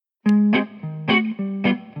A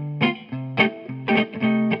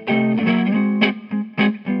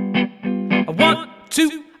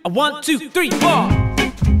one, two, three, four. All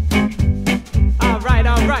right,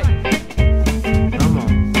 all right. Come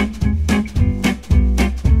on.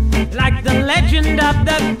 Like the legend of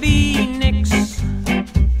the phoenix,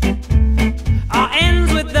 all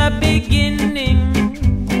ends with the beginning.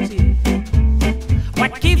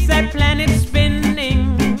 What keeps that planet spinning?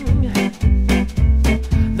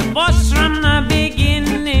 The force from the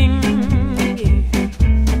beginning.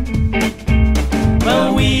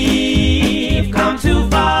 Well, we've come too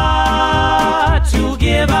far to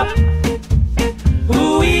give up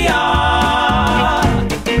who we are.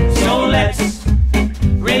 So let's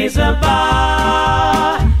raise a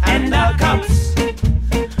bar and our cups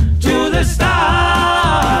to the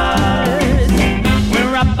stars.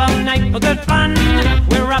 We're up all night for good fun.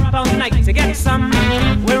 We're up all night to get some.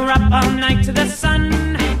 We're up all night to the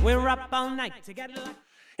sun. We're up all night to get luck.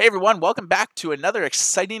 Hey everyone, welcome back to another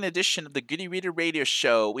exciting edition of the Goody Reader Radio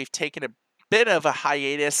Show. We've taken a bit of a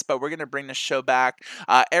hiatus, but we're going to bring the show back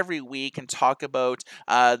every week and talk about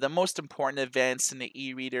the most important events in the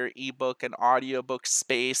e-reader, ebook, and audiobook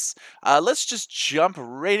space. Let's just jump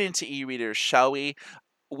right into e-readers, shall we?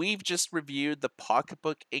 We've just reviewed the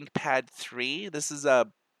Pocketbook InkPad 3. This is a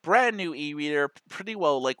brand new e-reader, pretty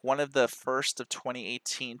well like one of the first of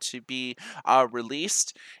 2018 to be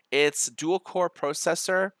released. It's dual core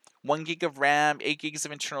processor, 1 gig of RAM, 8 gigs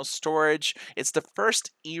of internal storage. It's the first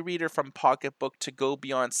e-reader from Pocketbook to go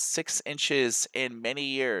beyond 6 inches in many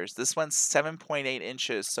years. This one's 7.8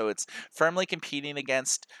 inches, so it's firmly competing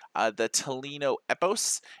against the Tolino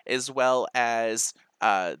Epos as well as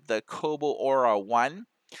the Kobo Aura 1.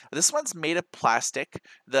 This one's made of plastic.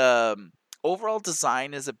 The overall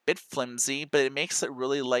design is a bit flimsy, but it makes it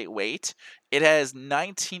really lightweight. It has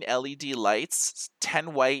 19 LED lights,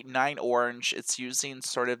 10 white, 9 orange. It's using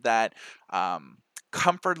sort of that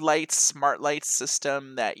comfort light, smart light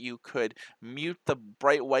system that you could mute the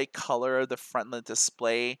bright white color of the frontlit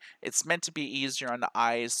display. It's meant to be easier on the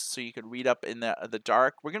eyes so you could read up in the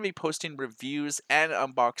dark. We're going to be posting reviews and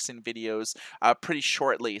unboxing videos pretty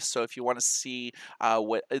shortly. So if you want to see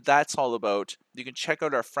what that's all about, you can check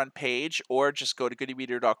out our front page or just go to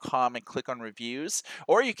goodyreader.com and click on reviews.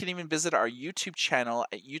 Or you can even visit our YouTube channel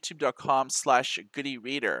at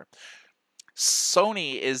youtube.com/goodyreader.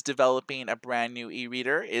 Sony is developing a brand new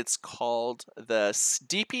e-reader. It's called the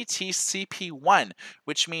DPT CP1,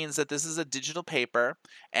 which means that this is a digital paper,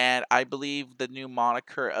 and I believe the new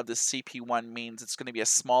moniker of the CP1 means it's going to be a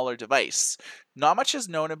smaller device. Not much is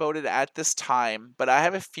known about it at this time, but I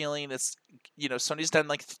have a feeling it's, Sony's done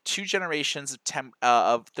like 2 generations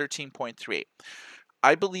of 13.3.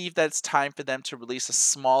 I believe that it's time for them to release a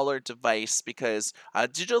smaller device because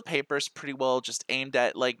digital paper is pretty well just aimed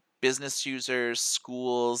at like business users,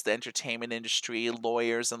 schools, the entertainment industry,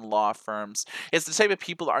 lawyers, and law firms. It's the type of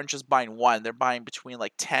people that aren't just buying one, they're buying between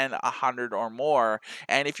like 10, 100 or more.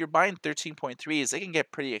 And if you're buying 13.3s, they can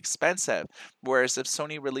get pretty expensive. Whereas if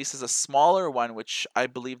Sony releases a smaller one, which I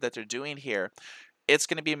believe that they're doing here, it's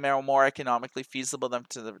going to be more economically feasible them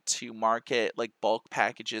to market like bulk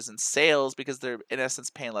packages and sales because they're in essence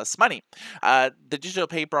paying less money. The digital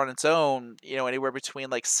paper on its own, anywhere between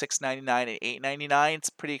like $6.99 and $8.99, it's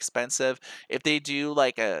pretty expensive. If they do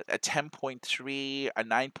like a 10.3, a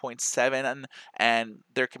 9.7, and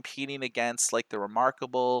they're competing against like the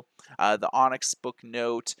Remarkable, the Onyx Book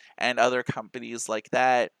Note, and other companies like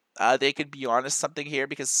that, they could be onto something here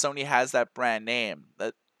because Sony has that brand name.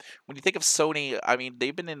 When you think of Sony, I mean,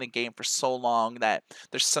 they've been in the game for so long that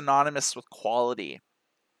they're synonymous with quality.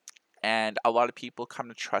 And a lot of people come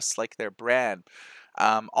to trust like their brand.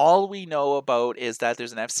 All we know about is that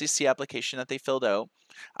there's an FCC application that they filled out.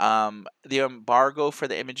 The embargo for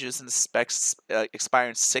the images and the specs expire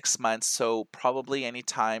in 6 months, so probably any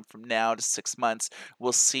time from now to 6 months,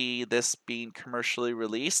 we'll see this being commercially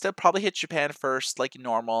released. It'll probably hit Japan first, like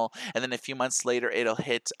normal, and then a few months later, it'll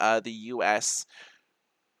hit the US.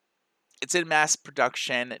 It's in mass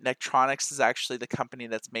production. Nektronics is actually the company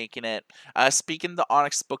that's making it. Speaking of the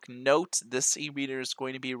Onyx Book Note, this e-reader is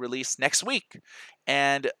going to be released next week.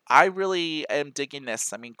 And I really am digging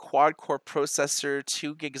this. I mean, quad-core processor,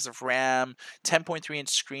 2 gigs of RAM, 10.3-inch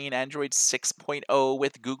screen, Android 6.0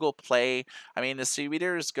 with Google Play. I mean, this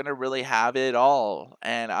e-reader is going to really have it all.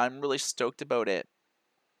 And I'm really stoked about it.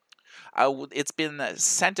 It's been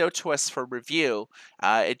sent out to us for review.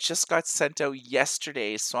 It just got sent out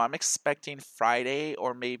yesterday, so I'm expecting Friday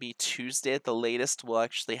or maybe Tuesday at the latest we'll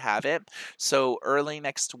actually have it. So early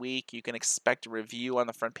next week, you can expect a review on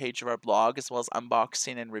the front page of our blog as well as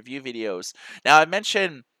unboxing and review videos. Now, I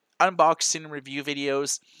mentioned unboxing and review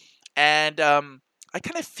videos. And I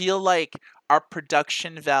kind of feel like our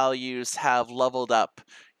production values have leveled up.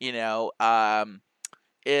 You know,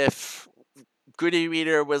 if Good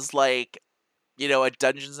e-reader was like, a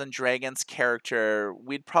Dungeons and Dragons character,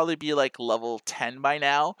 we'd probably be like level 10 by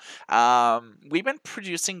now. We've been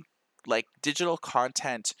producing like digital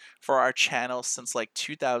content for our channel since like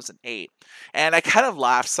 2008. And I kind of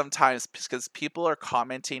laugh sometimes because people are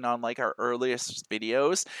commenting on like our earliest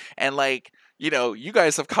videos and like, you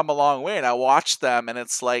guys have come a long way and I watched them and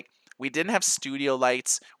it's like we didn't have studio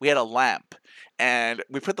lights, we had a lamp. And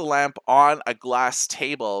we put the lamp on a glass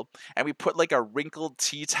table and we put like a wrinkled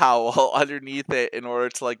tea towel underneath it in order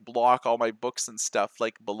to like block all my books and stuff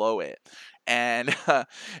like below it. And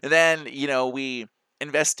then, we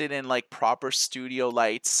invested in like proper studio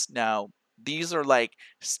lights. Now, these are like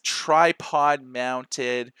tripod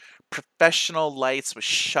mounted professional lights with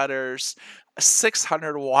shutters,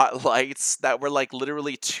 600-watt lights that were like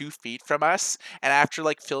literally 2 feet from us. And after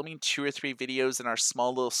like filming 2 or 3 videos in our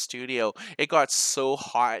small little studio, it got so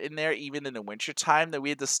hot in there, even in the wintertime, that we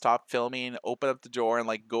had to stop filming, open up the door, and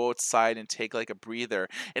like go outside and take like a breather.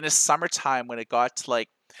 In the summertime, when it got to like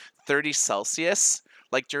 30 Celsius,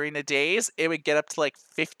 like during the days, it would get up to like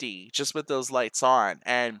 50 just with those lights on.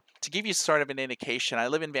 And to give you sort of an indication, I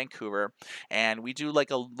live in Vancouver and we do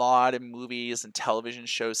like a lot of movies and television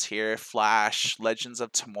shows here: Flash, Legends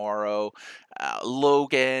of Tomorrow,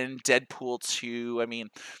 Logan, Deadpool 2. I mean,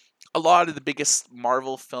 a lot of the biggest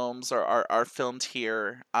Marvel films are filmed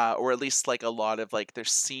here, or at least like a lot of like their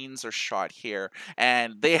scenes are shot here,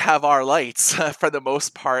 and they have our lights for the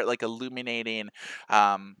most part, like illuminating.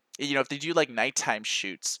 If they do like nighttime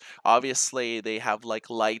shoots, obviously they have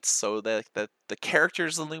like lights so that the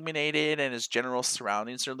character's illuminated and his general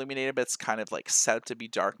surroundings are illuminated, but it's kind of like set up to be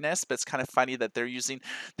darkness. But it's kind of funny that they're using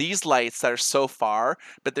these lights that are so far,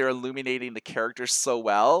 but they're illuminating the characters so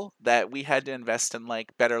well that we had to invest in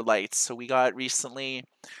like better lights. So we got recently,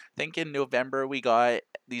 I think in November, we got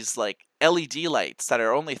these like LED lights that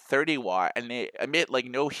are only 30 watt and they emit like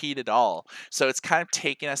no heat at all. So it's kind of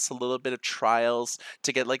taking us a little bit of trials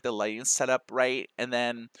to get like the lighting set up right. And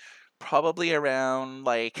then probably around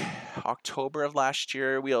like October of last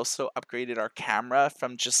year, we also upgraded our camera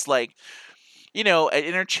from just like, an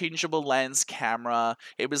interchangeable lens camera.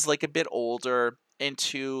 It was like a bit older,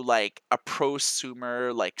 into like a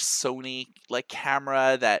prosumer like Sony like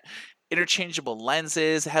camera that interchangeable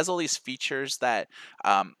lenses. It has all these features that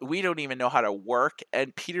we don't even know how to work.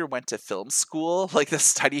 And Peter went to film school, like to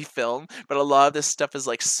study film, but a lot of this stuff is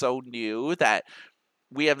like so new that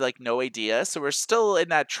we have like no idea. So we're still in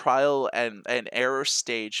that trial and error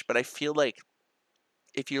stage. But I feel like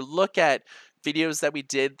if you look at videos that we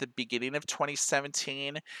did the beginning of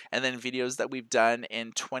 2017 and then videos that we've done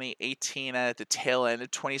in 2018 and at the tail end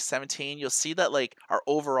of 2017, you'll see that like our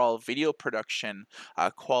overall video production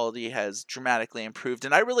quality has dramatically improved.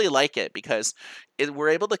 And I really like it because we're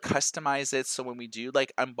able to customize it. So when we do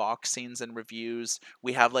like unboxings and reviews,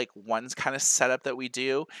 we have like one kind of setup that we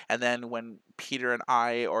do. And then when Peter and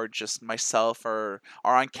I, or just myself, are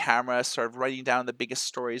on camera, sort of writing down the biggest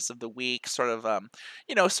stories of the week, sort of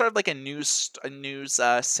like a news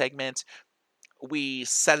segment. We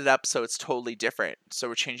set it up so it's totally different. So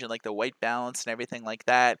we're changing like the white balance and everything like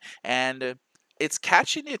that, and it's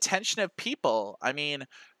catching the attention of people. I mean,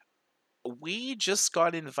 we just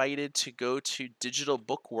got invited to go to Digital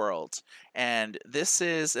Book World, and this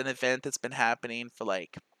is an event that's been happening for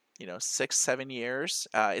like 6 7 years.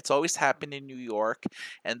 It's always happened in New York,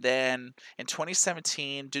 and then in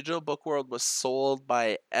 2017, Digital Book World was sold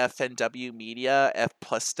by FNW Media, F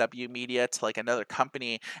plus W Media, to like another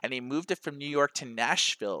company, and they moved it from New York to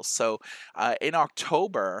Nashville. So in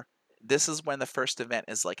October, this is when the first event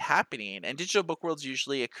is like happening. And Digital Book World's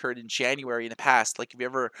usually occurred in January in the past. Like, have you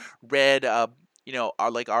ever read our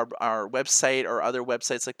website or other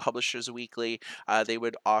websites like Publishers Weekly? They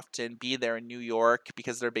would often be there in New York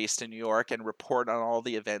because they're based in New York and report on all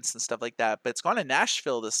the events and stuff like that. But it's gone to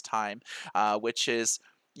Nashville this time, which is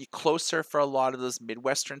closer for a lot of those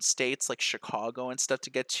Midwestern states like Chicago and stuff to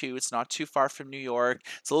get to. It's not too far from New York.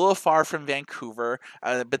 It's a little far from Vancouver.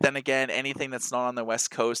 But then again, anything that's not on the West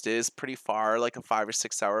Coast is pretty far, like a 5 or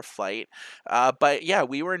 6 hour flight. But yeah,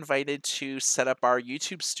 we were invited to set up our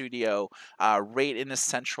YouTube studio right in the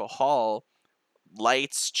central hall.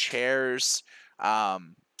 Lights, chairs,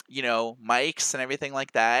 mics and everything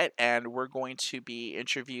like that. And we're going to be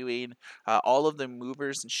interviewing all of the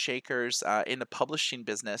movers and shakers in the publishing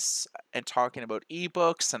business and talking about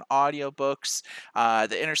ebooks and audiobooks,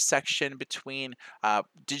 the intersection between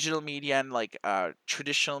digital media and like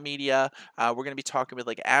traditional media. We're going to be talking with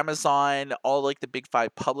like Amazon, all like the big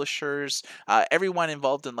five publishers, everyone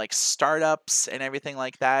involved in like startups and everything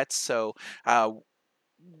like that. So uh,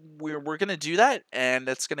 we're gonna do that, and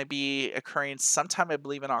it's gonna be occurring sometime, I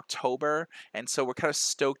believe, in October. And so we're kind of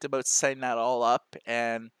stoked about setting that all up.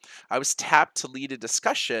 And I was tapped to lead a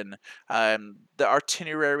discussion. The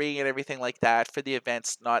itinerary and everything like that for the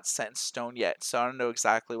event's not set in stone yet, so I don't know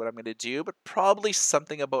exactly what I'm gonna do, but probably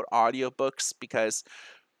something about audiobooks because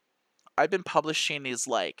I've been publishing these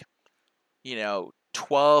like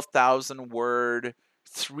 12,000 word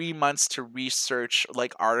 3 months to research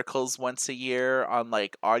like articles once a year on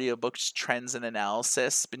like audiobooks trends and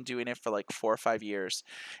analysis. Been doing it for like 4 or 5 years.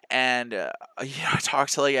 And I talk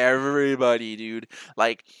to like everybody, dude,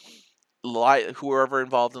 like whoever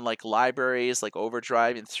involved in like libraries like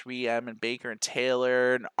Overdrive and 3M and Baker and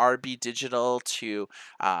Taylor and RB Digital to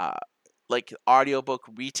uh like audiobook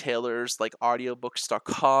retailers like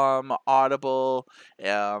audiobooks.com, Audible,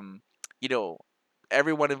 um, you know,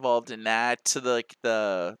 everyone involved in that to the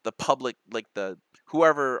public, like the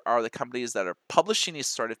whoever are the companies that are publishing these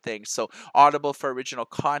sort of things. So Audible for original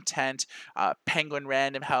content, Penguin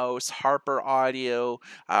Random House, Harper Audio,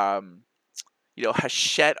 um,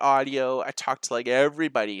 Hachette Audio. I talked to like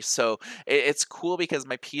everybody. So it's cool because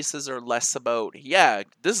my pieces are less about, yeah,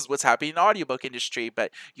 this is what's happening in the audiobook industry,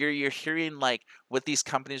 but you're hearing like what these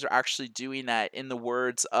companies are actually doing that in the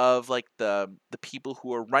words of like the people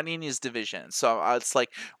who are running these divisions. So it's like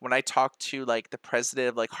when I talk to like the president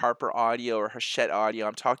of like Harper Audio or Hachette Audio,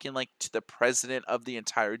 I'm talking like to the president of the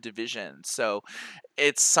entire division. So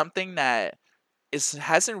it's something that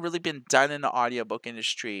hasn't really been done in the audiobook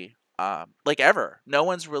industry like ever. No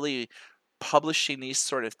one's really publishing these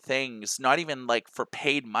sort of things, not even like for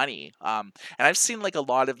paid money. And I've seen like a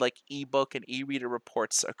lot of like ebook and e-reader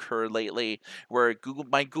reports occur lately where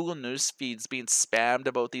my Google News feed's being spammed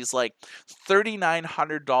about these like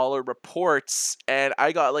 $3,900 reports, and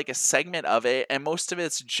I got like a segment of it, and most of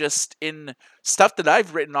it's just in stuff that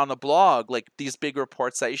I've written on the blog, like these big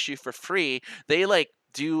reports I issue for free. They like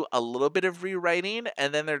do a little bit of rewriting,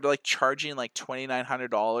 and then they're like charging like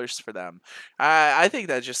 $2,900 for them. I think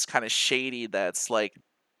that's just kind of shady. That's like,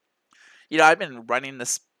 I've been running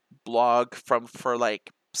this blog for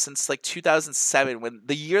like since like 2007, when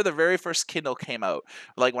the year the very first Kindle came out.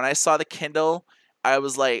 Like when I saw the Kindle, I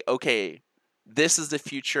was like, okay, this is the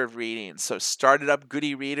future of reading. So started up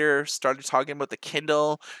Goody Reader, started talking about the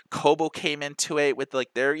Kindle. Kobo came into it with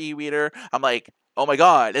like their e-reader. I'm like, oh my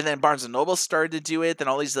god. And then Barnes and Noble started to do it. Then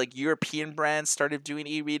all these like European brands started doing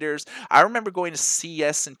e-readers. I remember going to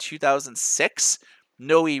CES in 2006,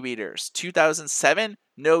 no e-readers. 2007,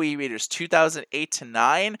 no e-readers. 2008 to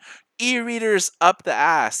 9, e-readers up the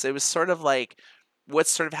ass. It was sort of like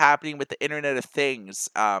what's sort of happening with the Internet of Things,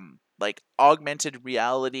 like augmented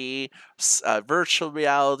reality, virtual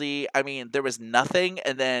reality. I mean, there was nothing,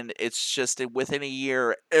 and then it's just within a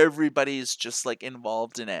year, everybody's just like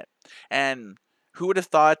involved in it. And who would have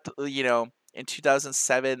thought, in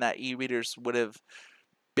 2007 that e-readers would have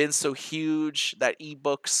been so huge, that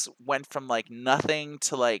ebooks went from like nothing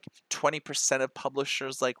to like 20% of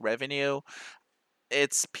publishers like revenue.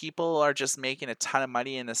 It's people are just making a ton of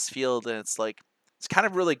money in this field, and it's like it's kind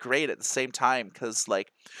of really great at the same time because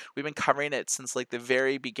like we've been covering it since like the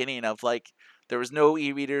very beginning of like there was no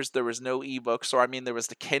e-readers, there was no ebooks, or I mean there was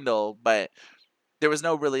the Kindle, but there was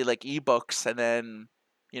no really like ebooks. And then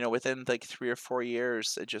within like 3 or 4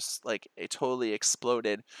 years it just like it totally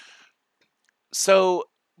exploded. So,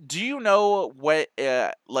 do you know what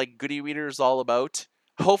like Goody Reader is all about?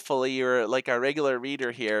 Hopefully, you're like a regular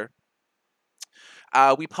reader here.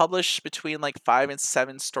 We publish between like 5 and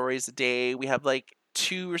 7 stories a day. We have like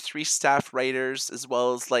 2 or 3 staff writers, as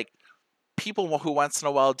well as like people who once in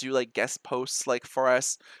a while do like guest posts like for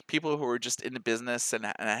us. People who are just in the business and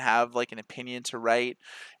have like an opinion to write.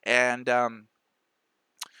 And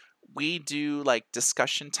we do like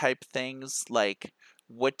discussion type things like,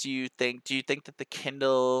 what do you think? Do you think that the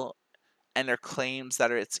Kindle and their claims that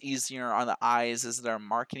it's easier on the eyes, is there a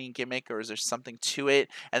marketing gimmick, or is there something to it?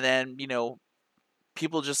 And then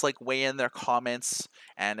people just like weigh in their comments,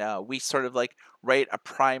 and we sort of like write a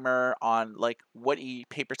primer on like what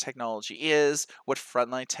paper technology is, what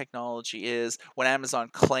frontline technology is, what Amazon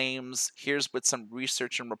claims, here's what some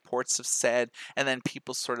research and reports have said, and then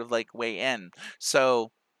people sort of like weigh in.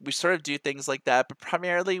 So we sort of do things like that, but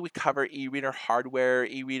primarily we cover e-reader hardware,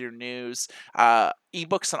 e-reader news,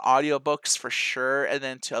 ebooks and audiobooks for sure, and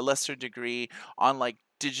then to a lesser degree on like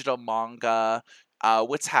digital manga.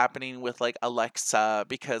 What's happening with like Alexa,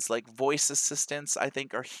 because like voice assistants I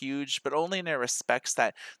think are huge, but only in the respects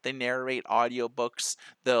that they narrate audiobooks.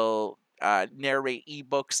 They'll narrate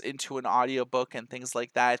ebooks into an audiobook and things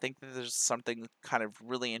like that. I think that there's something kind of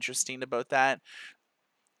really interesting about that.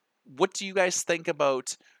 What do you guys think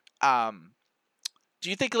about um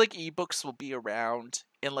do you think like ebooks will be around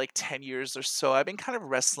in like 10 years or so? I've been kind of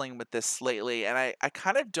wrestling with this lately, and I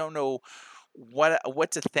kind of don't know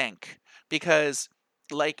what to think, because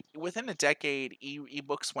like within a decade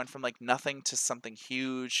ebooks went from like nothing to something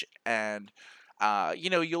huge. And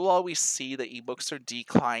you'll always see that ebooks are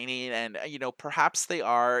declining, and perhaps they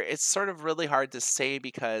are. It's sort of really hard to say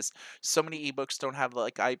because so many ebooks don't have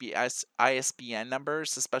like ISBN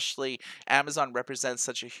numbers. Especially Amazon represents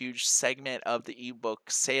such a huge segment of the ebook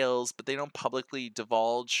sales, but they don't publicly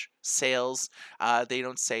divulge sales. They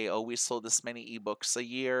don't say, oh, we sold this many ebooks a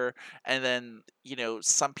year. And then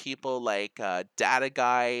some people like Data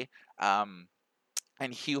Guy, um,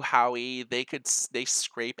 and Hugh Howey, they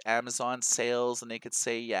scrape Amazon sales, and they could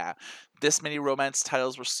say, yeah, this many romance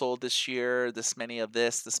titles were sold this year, this many of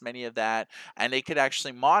this many of that. And they could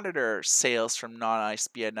actually monitor sales from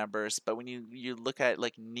non-ISBN numbers. But when you look at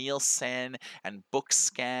like Nielsen and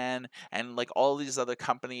Bookscan and like all these other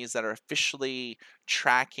companies that are officially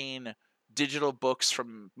tracking digital books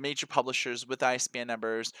from major publishers with ISBN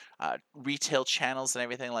numbers, retail channels, and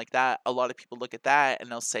everything like that, a lot of people look at that and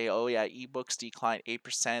they'll say, "Oh yeah, ebooks declined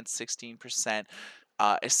 8%, 16%,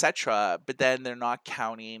 etc." But then they're not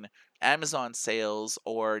counting Amazon sales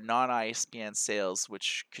or non-ISBN sales,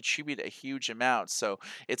 which contribute a huge amount. So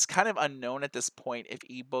it's kind of unknown at this point if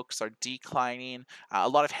ebooks are declining. A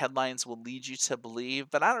lot of headlines will lead you to believe,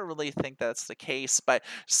 but I don't really think that's the case. But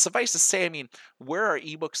suffice to say, I mean, where are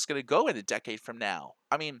ebooks going to go in a decade from now?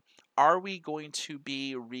 I mean, are we going to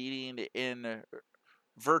be reading in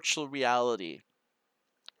virtual reality?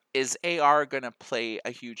 Is AR going to play a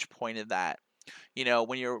huge point in that?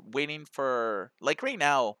 When you're waiting for, like right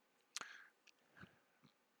now,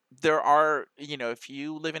 there are, if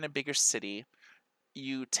you live in a bigger city,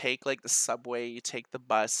 you take like the subway, you take the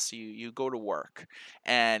bus, you go to work,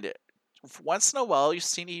 and once in a while you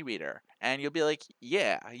see an e-reader, and you'll be like,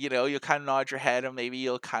 yeah, you'll kind of nod your head, and maybe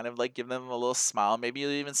you'll kind of like give them a little smile, maybe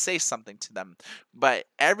you'll even say something to them. But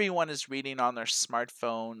everyone is reading on their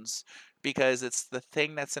smartphones because it's the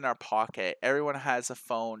thing that's in our pocket. Everyone has a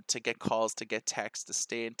phone to get calls, to get texts, to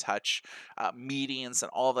stay in touch, meetings,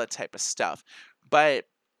 and all that type of stuff. But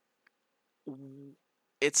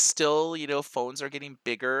it's still, phones are getting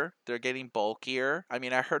bigger, they're getting bulkier. I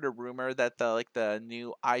mean, I heard a rumor that the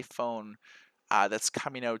new iPhone that's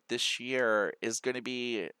coming out this year is going to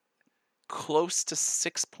be close to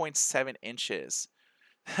 6.7 inches.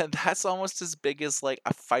 That's almost as big as like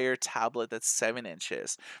a Fire tablet that's 7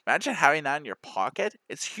 inches. Imagine having that in your pocket.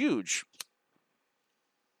 It's huge.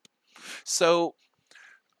 So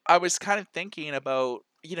I was kind of thinking about,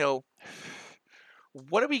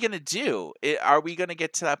 what are we going to do? Are we going to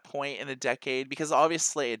get to that point in a decade? Because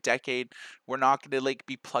obviously a decade, we're not going to like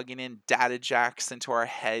be plugging in data jacks into our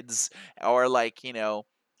heads, or like,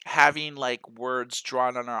 having like words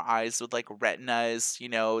drawn on our eyes with like retinas.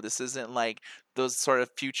 This isn't like those sort of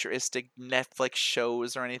futuristic Netflix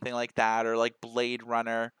shows or anything like that, or like Blade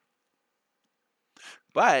Runner.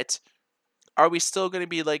 But are we still going to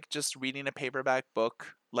be like just reading a paperback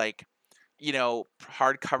book, like,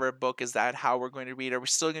 hardcover book? Is that how we're going to read? Are we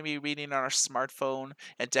still going to be reading on our smartphone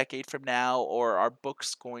a decade from now, or are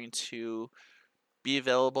books going to be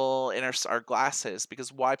available in our glasses?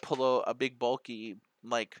 Because why pull a big bulky,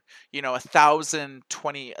 like,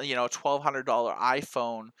 1,020, $1,200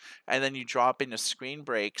 iPhone, and then you drop into screen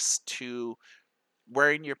breaks, to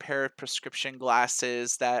wearing your pair of prescription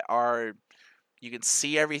glasses that are, you can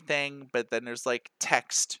see everything, but then there's like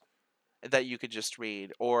text that you could just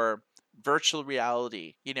read, or virtual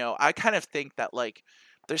reality. I kind of think that like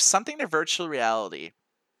there's something to virtual reality.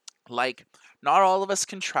 Like, not all of us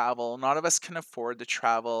can travel, not all of us can afford to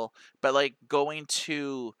travel, but like going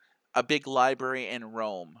to a big library in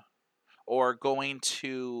Rome, or going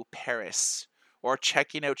to Paris, or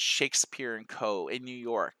checking out Shakespeare and Co. in New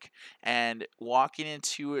York, and walking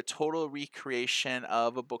into a total recreation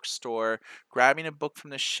of a bookstore, grabbing a book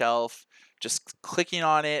from the shelf, just clicking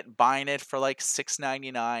on it, buying it for like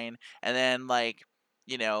 $6.99, and then like,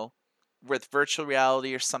 you know, with virtual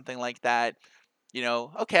reality or something like that,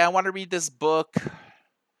 okay, I want to read this book.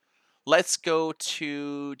 Let's go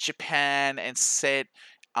to Japan and sit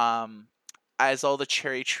um as all the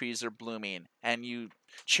cherry trees are blooming, and you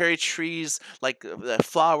cherry trees, like the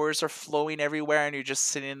flowers are flowing everywhere, and you're just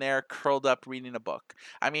sitting there curled up reading a book.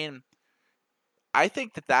 I mean, I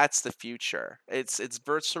think that that's the future. It's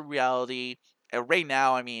virtual reality. Right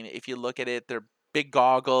now, I mean, if you look at it, they're big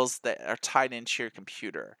goggles that are tied into your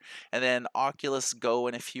computer. And then Oculus Go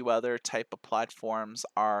and a few other type of platforms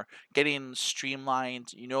are getting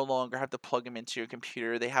streamlined. You no longer have to plug them into your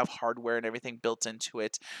computer. They have hardware and everything built into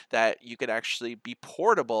it that you could actually be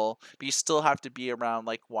portable, but you still have to be around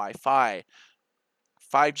like Wi-Fi.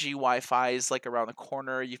 5G Wi-Fi is like around the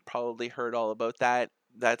corner. You've probably heard all about that.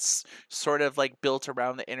 That's sort of like built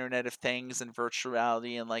around the Internet of Things and virtual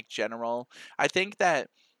reality and like general. I think that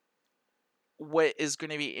what is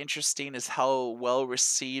going to be interesting is how well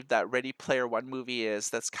received that Ready Player One movie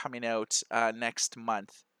is that's coming out next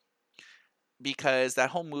month, because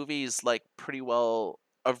that whole movie is like pretty well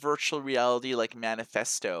a virtual reality like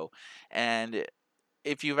manifesto. And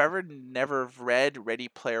if you've ever never read Ready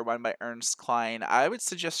Player One by Ernest Cline, I would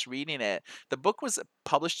suggest reading it. The book was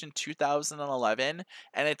published in 2011,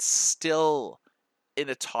 and it's still in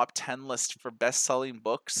a top 10 list for best-selling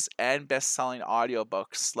books and best-selling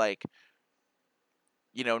audiobooks, like,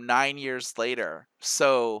 9 years later.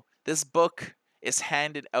 So this book is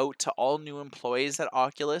handed out to all new employees at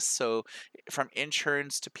Oculus. So from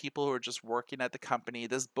interns to people who are just working at the company,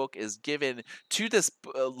 this book is given to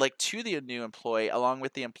like to the new employee along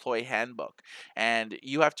with the employee handbook. And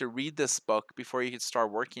you have to read this book before you can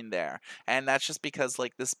start working there. And that's just because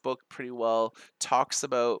like this book pretty well talks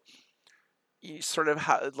about sort of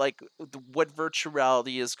how like what virtual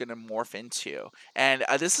reality is going to morph into. And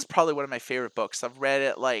this is probably one of my favorite books. I've read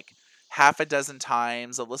it like half a dozen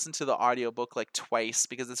times. I've listened to the audiobook like twice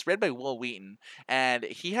because it's read by Will Wheaton, and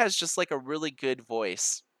he has just like a really good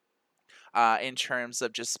voice in terms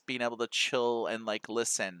of just being able to chill and like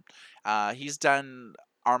listen. He's done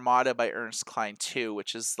Armada by Ernest Cline too,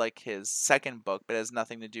 which is like his second book, but has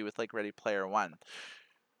nothing to do with like Ready Player One.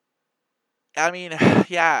 I mean,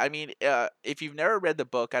 yeah, I mean, if you've never read the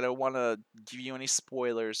book, I don't want to give you any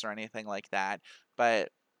spoilers or anything like that, but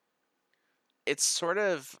it's sort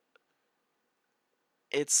of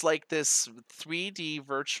it's like this 3D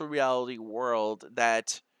virtual reality world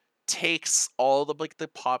that takes all the like the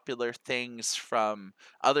popular things from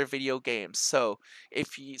other video games. So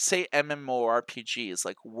if you say MMORPGs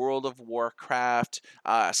like World of Warcraft,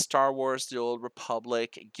 Star Wars: The Old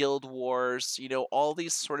Republic, Guild Wars, all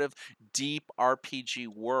these sort of deep RPG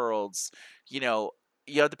worlds, you know,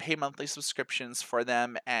 you have to pay monthly subscriptions for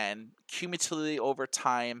them, and cumulatively over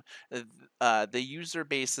time, the user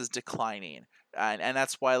base is declining, and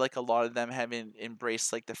that's why like a lot of them have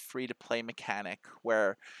embraced like the free to play mechanic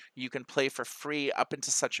where you can play for free up into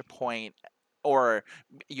such a point, or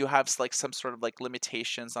you have like some sort of like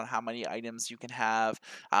limitations on how many items you can have,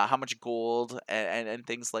 how much gold, and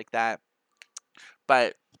things like that.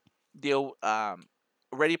 But the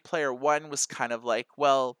Ready Player One was kind of like,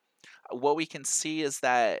 well, what we can see is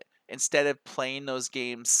that instead of playing those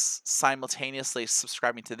games simultaneously,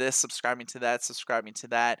 subscribing to this, subscribing to that, subscribing to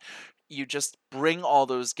that, you just bring all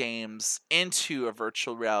those games into a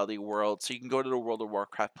virtual reality world. So you can go to the World of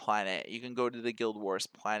Warcraft planet, you can go to the Guild Wars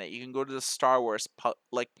planet, you can go to the Star Wars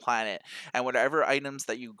like planet, and whatever items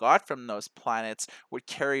that you got from those planets would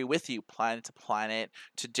carry with you planet to planet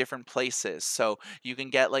to different places. So you can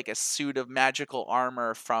get like a suit of magical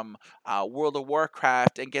armor from World of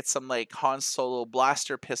Warcraft and get some like Han Solo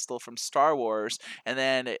blaster pistol from Star Wars, and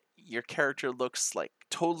then your character looks like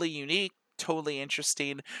totally unique, totally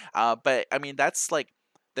interesting. But I mean, that's like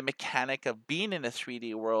the mechanic of being in a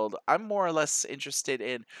 3D world. I'm more or less interested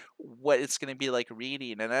in what it's going to be like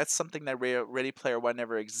reading, and that's something that Ready Player One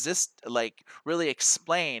never like really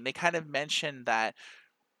explained. They kind of mentioned that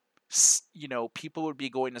people would be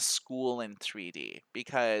going to school in 3D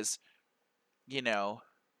because you know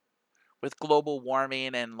with global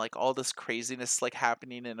warming and like all this craziness like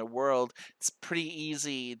happening in the world, it's pretty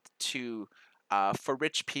easy to for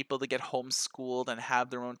rich people to get homeschooled and have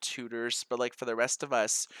their own tutors. But like for the rest of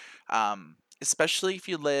us, especially if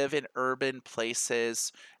you live in urban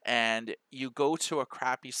places and you go to a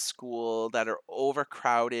crappy school that are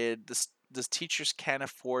overcrowded, the teachers can't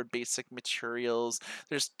afford basic materials.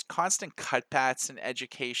 There's constant cutbacks in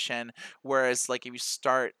education. Whereas, like, if you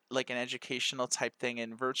start like an educational type thing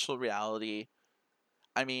in virtual reality,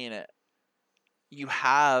 I mean, you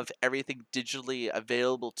have everything digitally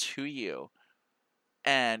available to you.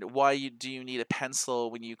 And why do you need a pencil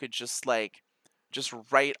when you could just like just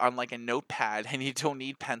write on like a notepad, and you don't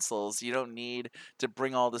need pencils. You don't need to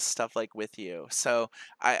bring all this stuff like with you. So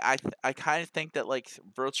I kind of think that like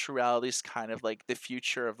virtual reality is kind of like the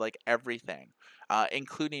future of like everything,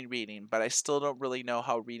 including reading. But I still don't really know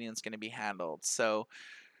how reading is going to be handled. So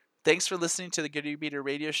thanks for listening to the Good E-Reader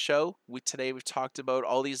Radio Show. Today we've talked about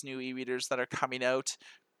all these new e-readers that are coming out.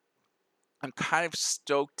 I'm kind of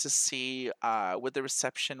stoked to see what the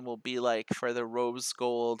reception will be like for the Rose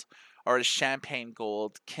Gold or the Champagne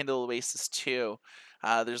Gold Kindle Oasis 2.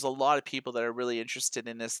 There's a lot of people that are really interested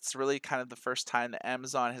in this. It's really kind of the first time that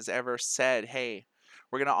Amazon has ever said, hey,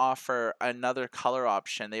 we're going to offer another color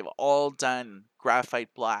option. They've all done graphite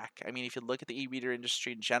black. I mean, if you look at the e-reader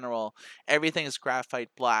industry in general, everything is graphite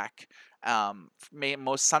black.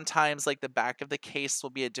 Most sometimes like the back of the case will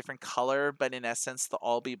be a different color, but in essence they'll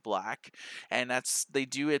all be black. And that's they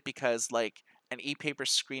do it because like an e-paper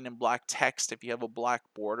screen and black text, if you have a black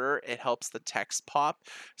border, it helps the text pop.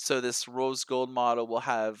 So this rose gold model will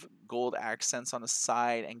have gold accents on the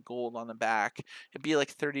side and gold on the back. It'd be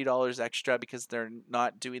like $30 extra because they're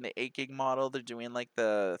not doing the 8 gig model, they're doing like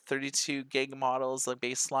the 32 gig models, the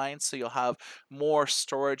baseline. So you'll have more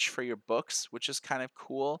storage for your books, which is kind of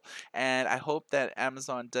cool. And I hope that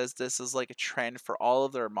Amazon does this as like a trend for all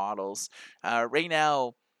of their models. Right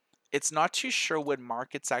now, it's not too sure what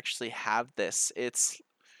markets actually have this.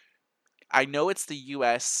 I know it's the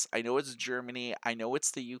US, I know it's Germany, I know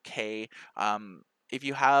it's the UK. If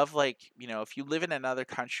you have like, if you live in another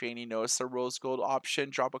country and you notice the rose gold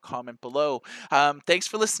option, drop a comment below. Thanks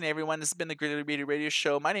for listening, everyone. This has been the Gritty Reader Radio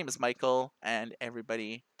Show. My name is Michael, and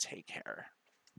everybody take care.